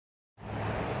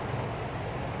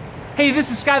Hey,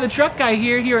 this is Sky the Truck Guy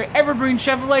here at Evergreen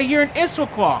Chevrolet here in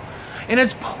Issaquah. And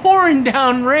it's pouring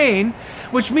down rain,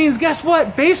 which means, guess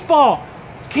what? Baseball,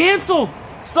 it's canceled.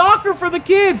 Soccer for the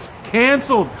kids,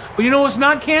 canceled. But you know what's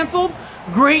not canceled?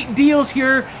 Great deals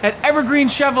here at Evergreen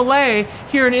Chevrolet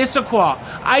here in Issaquah.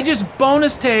 I just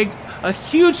bonus tagged a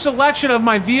huge selection of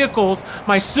my vehicles,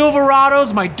 my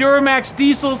Silverados, my Duramax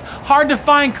diesels, hard to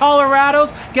find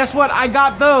Colorados. Guess what? I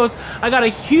got those. I got a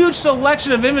huge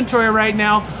selection of inventory right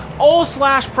now, all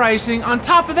slash pricing. On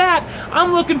top of that,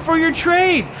 I'm looking for your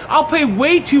trade. I'll pay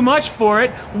way too much for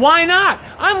it. Why not?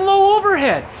 I'm low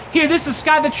overhead. Here, this is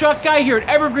Sky the Truck Guy here at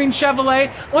Evergreen Chevrolet.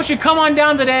 Why don't you come on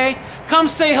down today, come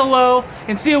say hello,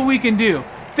 and see what we can do.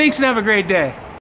 Thanks and have a great day.